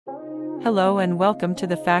Hello and welcome to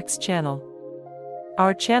the Facts Channel.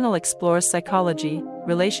 Our channel explores psychology,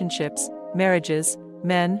 relationships, marriages,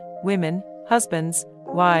 men, women, husbands,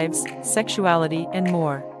 wives, sexuality, and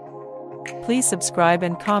more. Please subscribe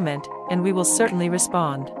and comment, and we will certainly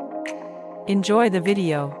respond. Enjoy the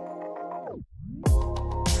video.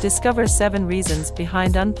 Discover 7 reasons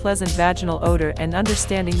behind unpleasant vaginal odor and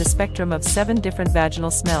understanding the spectrum of 7 different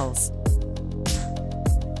vaginal smells.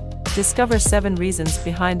 Discover 7 reasons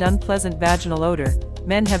behind unpleasant vaginal odor.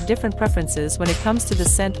 Men have different preferences when it comes to the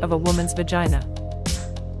scent of a woman's vagina.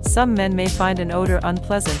 Some men may find an odor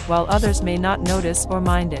unpleasant while others may not notice or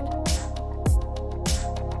mind it.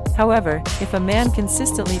 However, if a man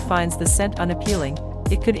consistently finds the scent unappealing,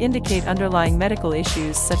 it could indicate underlying medical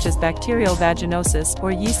issues such as bacterial vaginosis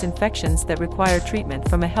or yeast infections that require treatment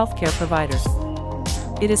from a healthcare provider.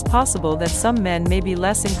 It is possible that some men may be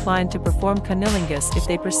less inclined to perform cunnilingus if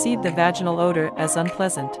they perceive the vaginal odor as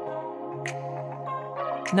unpleasant.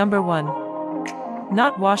 Number 1.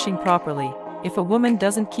 Not washing properly. If a woman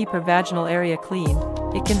doesn't keep her vaginal area clean,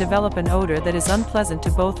 it can develop an odor that is unpleasant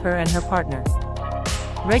to both her and her partner.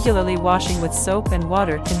 Regularly washing with soap and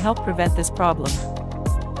water can help prevent this problem.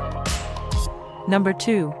 Number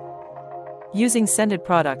 2. Using scented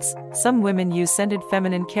products. Some women use scented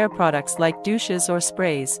feminine care products like douches or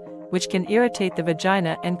sprays, which can irritate the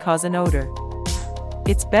vagina and cause an odor.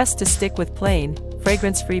 It's best to stick with plain,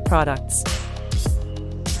 fragrance-free products.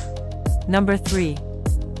 Number 3.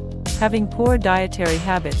 Having poor dietary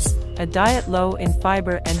habits. A diet low in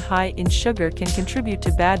fiber and high in sugar can contribute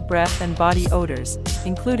to bad breath and body odors,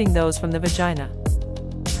 including those from the vagina.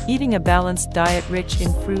 Eating a balanced diet rich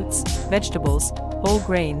in fruits, vegetables, whole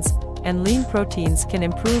grains, and lean proteins can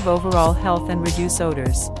improve overall health and reduce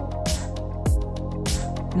odors.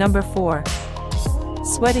 Number 4.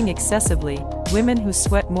 Sweating excessively. Women who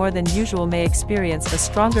sweat more than usual may experience a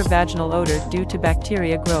stronger vaginal odor due to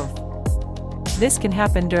bacteria growth. This can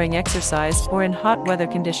happen during exercise or in hot weather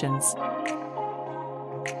conditions.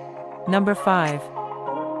 Number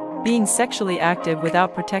 5. Being sexually active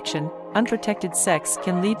without protection. Unprotected sex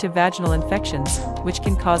can lead to vaginal infections, which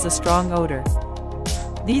can cause a strong odor.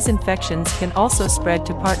 These infections can also spread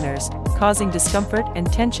to partners, causing discomfort and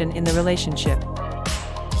tension in the relationship.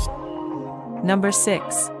 Number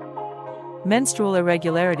 6. Menstrual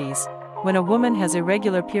irregularities. When a woman has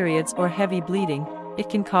irregular periods or heavy bleeding, it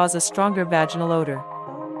can cause a stronger vaginal odor.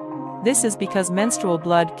 This is because menstrual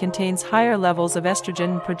blood contains higher levels of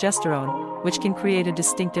estrogen and progesterone, which can create a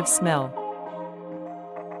distinctive smell.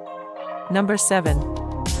 Number 7.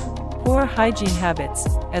 Poor hygiene habits.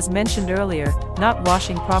 As mentioned earlier, not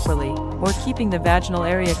washing properly, or keeping the vaginal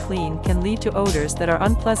area clean can lead to odors that are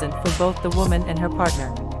unpleasant for both the woman and her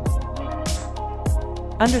partner.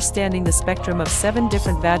 Understanding the spectrum of 7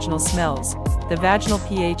 different vaginal smells. The vaginal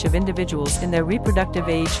pH of individuals in their reproductive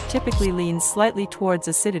age typically leans slightly towards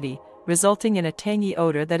acidity, resulting in a tangy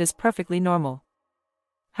odor that is perfectly normal.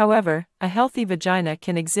 However, a healthy vagina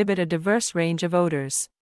can exhibit a diverse range of odors.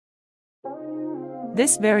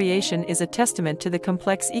 This variation is a testament to the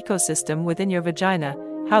complex ecosystem within your vagina,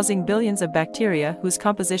 housing billions of bacteria whose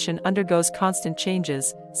composition undergoes constant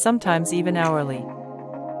changes, sometimes even hourly.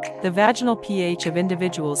 The vaginal pH of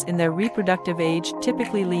individuals in their reproductive age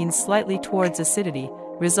typically leans slightly towards acidity,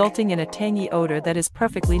 resulting in a tangy odor that is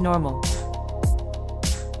perfectly normal.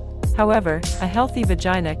 However, a healthy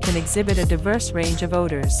vagina can exhibit a diverse range of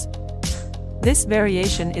odors. This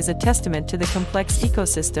variation is a testament to the complex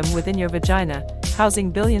ecosystem within your vagina,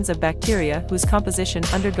 housing billions of bacteria whose composition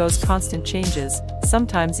undergoes constant changes,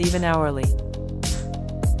 sometimes even hourly.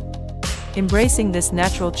 Embracing this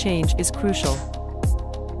natural change is crucial.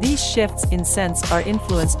 These shifts in scents are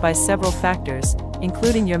influenced by several factors,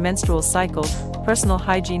 including your menstrual cycle, personal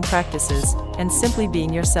hygiene practices, and simply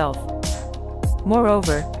being yourself.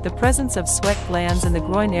 Moreover, the presence of sweat glands in the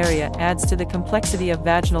groin area adds to the complexity of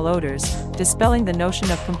vaginal odors, dispelling the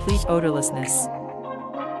notion of complete odorlessness.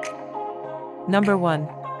 Number 1.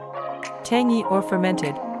 Tangy or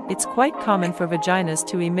fermented. It's quite common for vaginas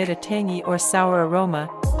to emit a tangy or sour aroma,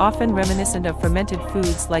 often reminiscent of fermented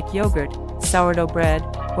foods like yogurt, sourdough bread,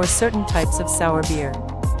 or certain types of sour beer.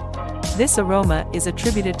 This aroma is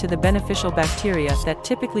attributed to the beneficial bacteria that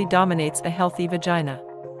typically dominates a healthy vagina.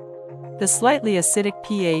 The slightly acidic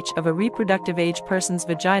pH of a reproductive age person's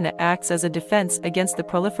vagina acts as a defense against the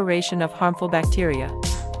proliferation of harmful bacteria.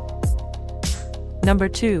 Number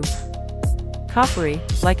 2. Coppery,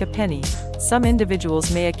 like a penny. Some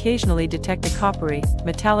individuals may occasionally detect a coppery,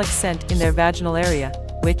 metallic scent in their vaginal area,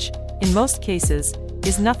 which, in most cases,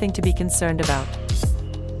 is nothing to be concerned about.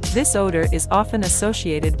 This odor is often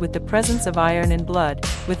associated with the presence of iron in blood,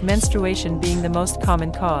 with menstruation being the most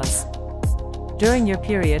common cause. During your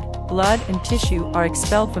period, blood and tissue are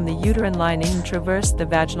expelled from the uterine lining and traverse the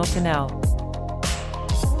vaginal canal.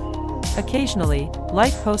 Occasionally,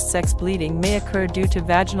 light post-sex bleeding may occur due to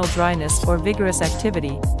vaginal dryness or vigorous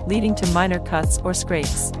activity, leading to minor cuts or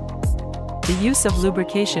scrapes. The use of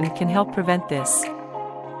lubrication can help prevent this.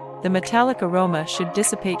 The metallic aroma should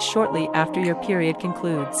dissipate shortly after your period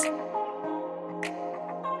concludes.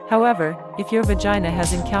 However, if your vagina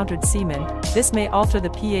has encountered semen, this may alter the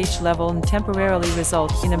pH level and temporarily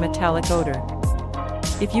result in a metallic odor.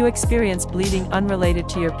 If you experience bleeding unrelated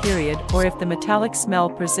to your period or if the metallic smell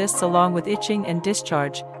persists along with itching and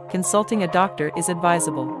discharge, consulting a doctor is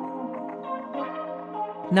advisable.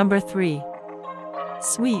 Number 3.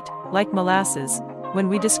 Sweet, like molasses. When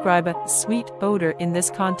we describe a sweet odor in this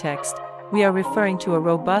context, we are referring to a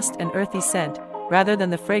robust and earthy scent, rather than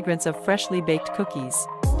the fragrance of freshly baked cookies.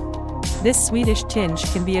 This sweetish tinge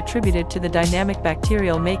can be attributed to the dynamic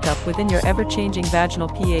bacterial makeup within your ever-changing vaginal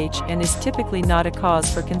pH and is typically not a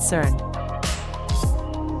cause for concern.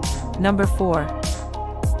 Number 4.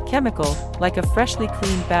 Chemical, like a freshly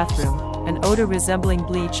cleaned bathroom. An odor resembling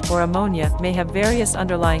bleach or ammonia may have various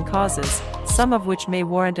underlying causes, some of which may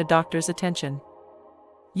warrant a doctor's attention.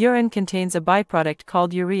 Urine contains a byproduct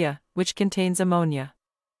called urea, which contains ammonia.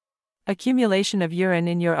 Accumulation of urine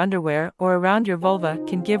in your underwear or around your vulva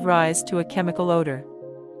can give rise to a chemical odor.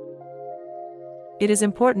 It is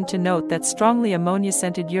important to note that strongly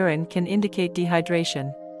ammonia-scented urine can indicate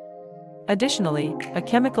dehydration. Additionally, a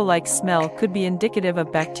chemical-like smell could be indicative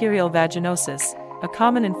of bacterial vaginosis, a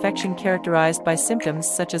common infection characterized by symptoms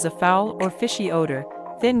such as a foul or fishy odor,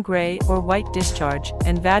 thin gray or white discharge,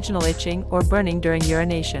 and vaginal itching or burning during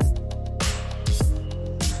urination.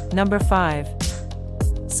 Number 5.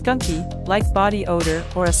 Skunky, like body odor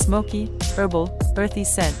or a smoky, herbal, earthy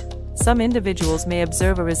scent. Some individuals may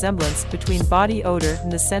observe a resemblance between body odor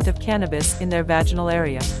and the scent of cannabis in their vaginal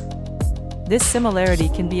area. This similarity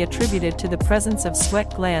can be attributed to the presence of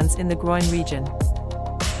sweat glands in the groin region.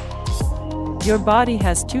 Your body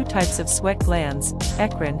has two types of sweat glands,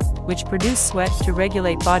 eccrine, which produce sweat to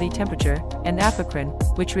regulate body temperature, and apocrine,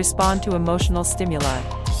 which respond to emotional stimuli.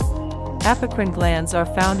 Apocrine glands are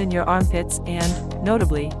found in your armpits and,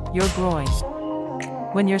 notably, your groin.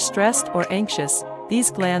 When you're stressed or anxious,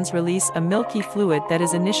 these glands release a milky fluid that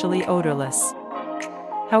is initially odorless.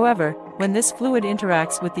 However, when this fluid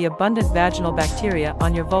interacts with the abundant vaginal bacteria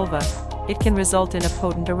on your vulva, it can result in a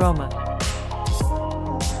potent aroma.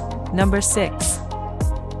 Number 6.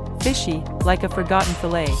 Fishy, like a forgotten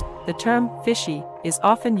fillet. The term fishy is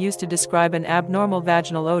often used to describe an abnormal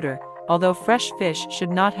vaginal odor, although fresh fish should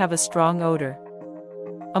not have a strong odor.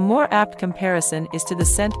 A more apt comparison is to the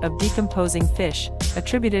scent of decomposing fish,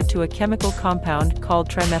 attributed to a chemical compound called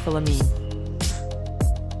trimethylamine.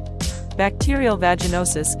 Bacterial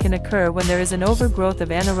vaginosis can occur when there is an overgrowth of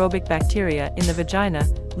anaerobic bacteria in the vagina,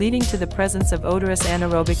 leading to the presence of odorous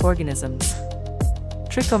anaerobic organisms.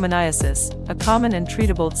 Trichomoniasis, a common and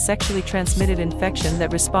treatable sexually transmitted infection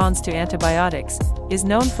that responds to antibiotics, is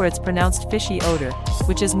known for its pronounced fishy odor,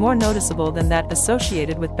 which is more noticeable than that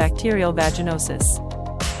associated with bacterial vaginosis.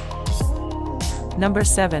 Number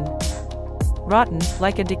 7. Rotten,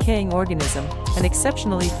 like a decaying organism. An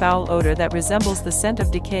exceptionally foul odor that resembles the scent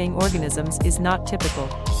of decaying organisms is not typical.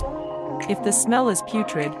 If the smell is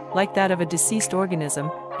putrid, like that of a deceased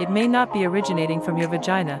organism, it may not be originating from your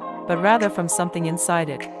vagina, but rather from something inside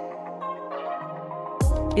it.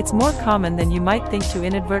 It's more common than you might think to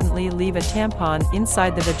inadvertently leave a tampon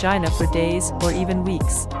inside the vagina for days or even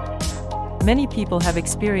weeks. Many people have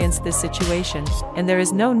experienced this situation, and there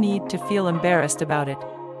is no need to feel embarrassed about it.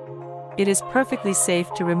 It is perfectly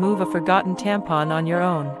safe to remove a forgotten tampon on your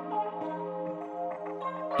own.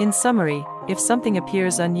 In summary, if something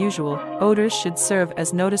appears unusual, odors should serve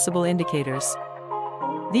as noticeable indicators.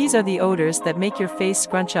 These are the odors that make your face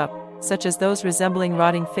scrunch up, such as those resembling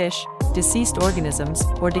rotting fish, deceased organisms,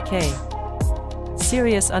 or decay.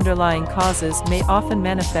 Serious underlying causes may often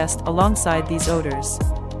manifest alongside these odors.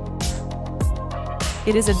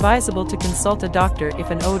 It is advisable to consult a doctor if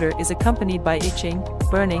an odor is accompanied by itching,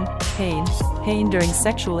 burning, pain during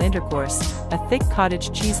sexual intercourse, a thick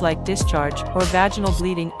cottage cheese-like discharge, or vaginal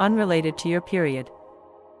bleeding unrelated to your period.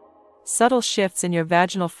 Subtle shifts in your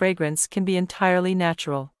vaginal fragrance can be entirely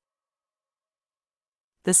natural.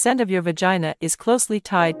 The scent of your vagina is closely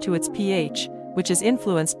tied to its pH, which is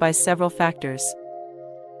influenced by several factors.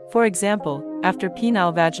 For example, after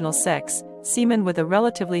penile vaginal sex, semen with a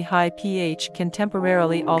relatively high pH can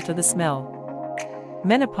temporarily alter the smell.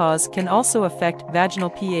 Menopause can also affect vaginal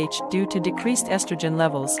pH due to decreased estrogen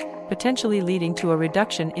levels, potentially leading to a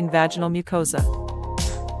reduction in vaginal mucosa.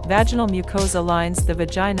 vaginal mucosa lines the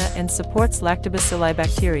vagina and supports lactobacilli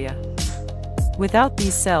bacteria. Without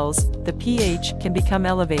these cells, the pH can become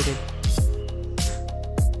elevated.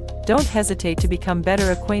 Don't hesitate to become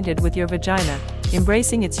better acquainted with your vagina,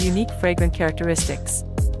 embracing its unique fragrant characteristics.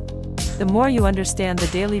 The more you understand the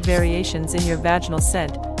daily variations in your vaginal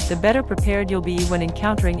scent, the better prepared you'll be when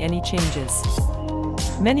encountering any changes.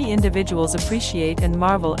 Many individuals appreciate and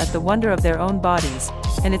marvel at the wonder of their own bodies,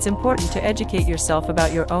 and it's important to educate yourself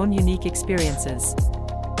about your own unique experiences.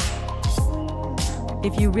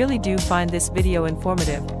 If you really do find this video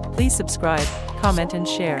informative, please subscribe, comment and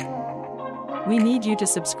share. We need you to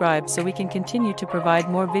subscribe so we can continue to provide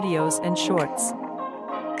more videos and shorts.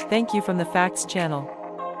 Thank you from the Facts Channel.